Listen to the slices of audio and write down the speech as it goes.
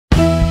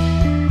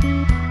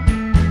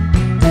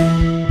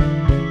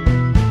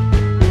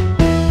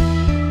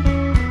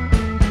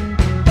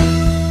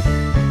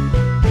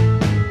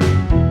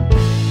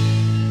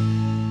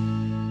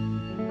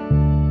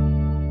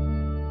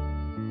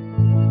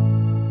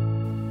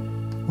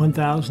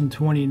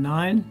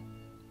1029,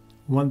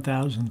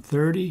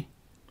 1030,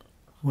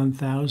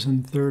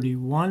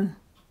 1031,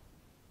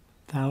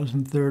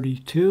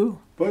 1032.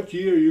 What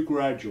year you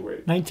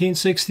graduate?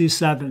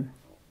 1967,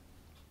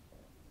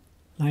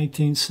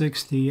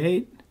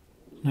 1968,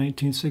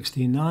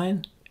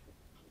 1969,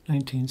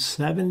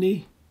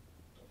 1970,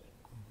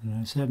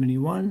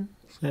 71,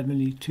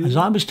 72. As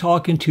I was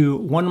talking to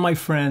one of my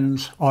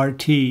friends,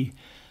 RT,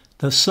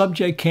 the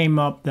subject came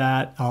up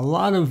that a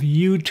lot of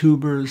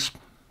YouTubers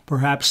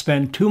perhaps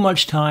spend too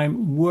much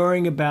time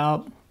worrying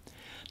about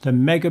the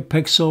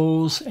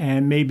megapixels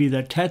and maybe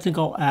the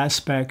technical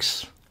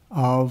aspects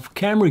of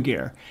camera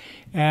gear.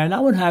 And I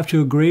would have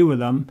to agree with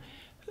them.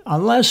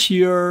 Unless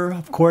you're,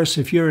 of course,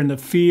 if you're in the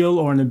field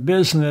or in the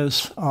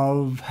business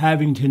of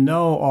having to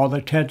know all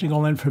the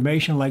technical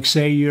information, like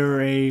say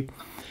you're a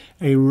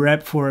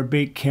rep for a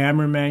big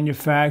camera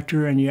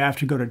manufacturer and you have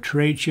to go to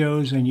trade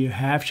shows and you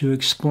have to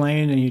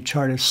explain and you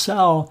try to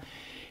sell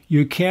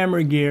your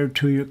camera gear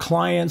to your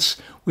clients,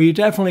 well, you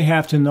definitely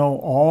have to know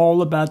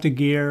all about the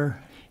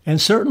gear.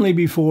 And certainly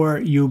before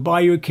you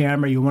buy your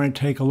camera, you want to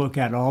take a look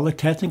at all the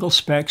technical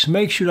specs.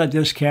 Make sure that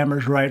this camera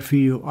is right for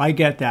you. I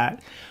get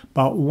that.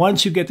 But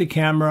once you get the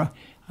camera,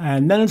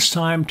 and then it's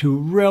time to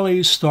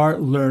really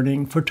start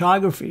learning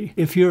photography.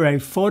 If you're a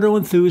photo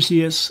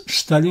enthusiast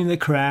studying the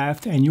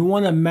craft and you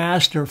want to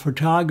master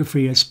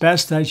photography as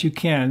best as you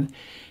can,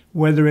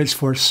 whether it's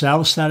for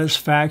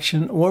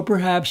self-satisfaction or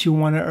perhaps you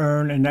want to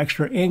earn an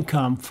extra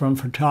income from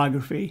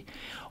photography,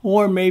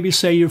 or maybe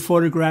say you're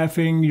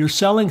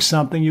selling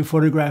something, you're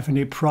photographing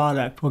a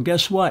product. Well,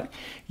 guess what?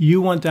 You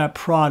want that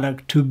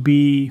product to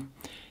be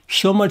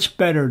so much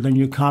better than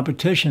your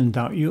competition,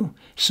 don't you?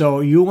 So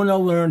you want to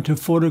learn to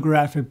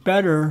photograph it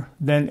better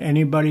than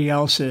anybody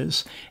else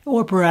is.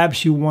 Or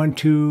perhaps you want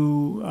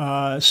to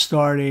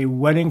start a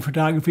wedding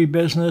photography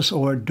business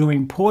or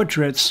doing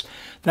portraits.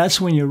 That's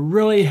when you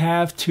really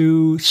have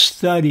to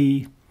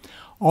study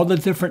all the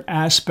different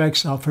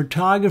aspects of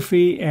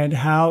photography and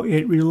how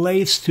it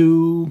relates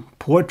to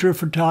portrait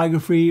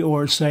photography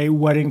or, say,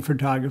 wedding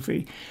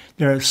photography.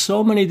 There are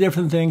so many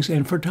different things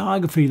in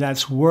photography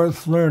that's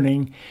worth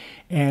learning,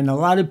 and a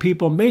lot of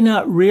people may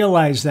not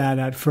realize that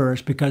at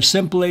first because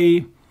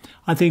simply,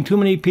 I think too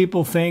many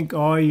people think,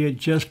 oh, you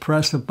just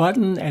press the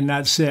button and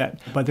that's it.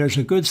 But there's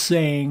a good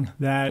saying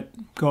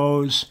that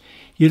goes,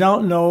 you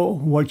don't know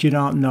what you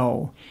don't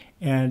know.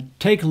 And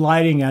take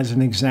lighting as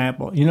an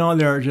example. You know,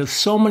 there are just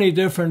so many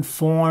different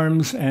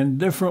forms and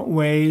different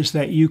ways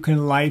that you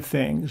can light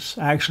things.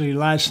 Actually,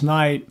 last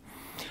night,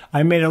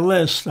 I made a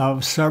list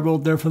of several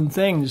different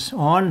things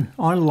on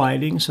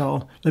lighting.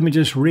 So let me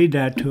just read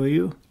that to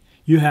you.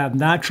 You have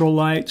natural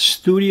light,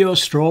 studio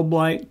strobe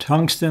light,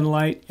 tungsten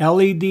light,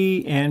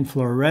 LED and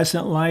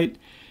fluorescent light,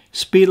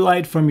 speed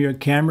light from your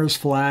camera's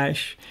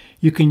flash.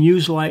 You can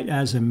use light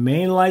as a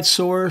main light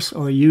source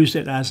or use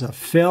it as a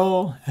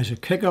fill, as a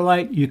kicker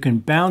light. You can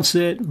bounce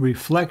it,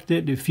 reflect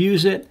it,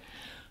 diffuse it,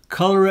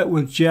 color it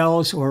with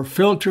gels or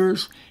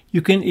filters.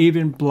 You can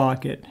even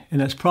block it.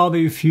 And there's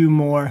probably a few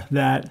more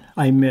that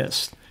I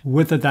missed.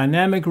 With the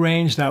dynamic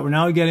range that we're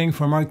now getting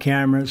from our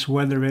cameras,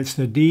 whether it's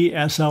the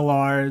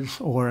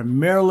DSLRs or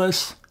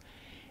mirrorless,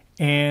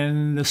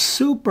 and the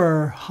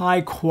super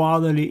high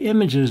quality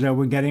images that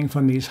we're getting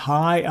from these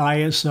high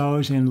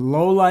ISOs in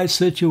low light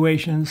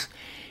situations,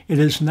 it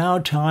is now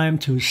time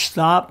to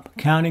stop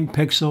counting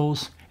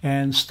pixels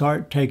and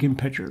start taking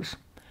pictures.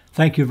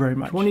 Thank you very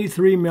much.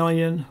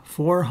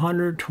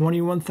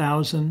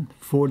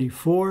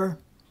 23,421,044,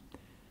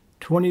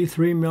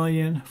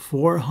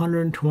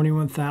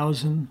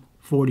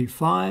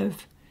 23,421,045,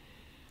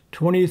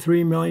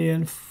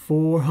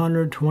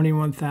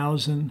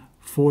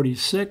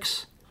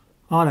 23,421,046.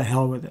 Oh, to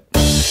hell with it.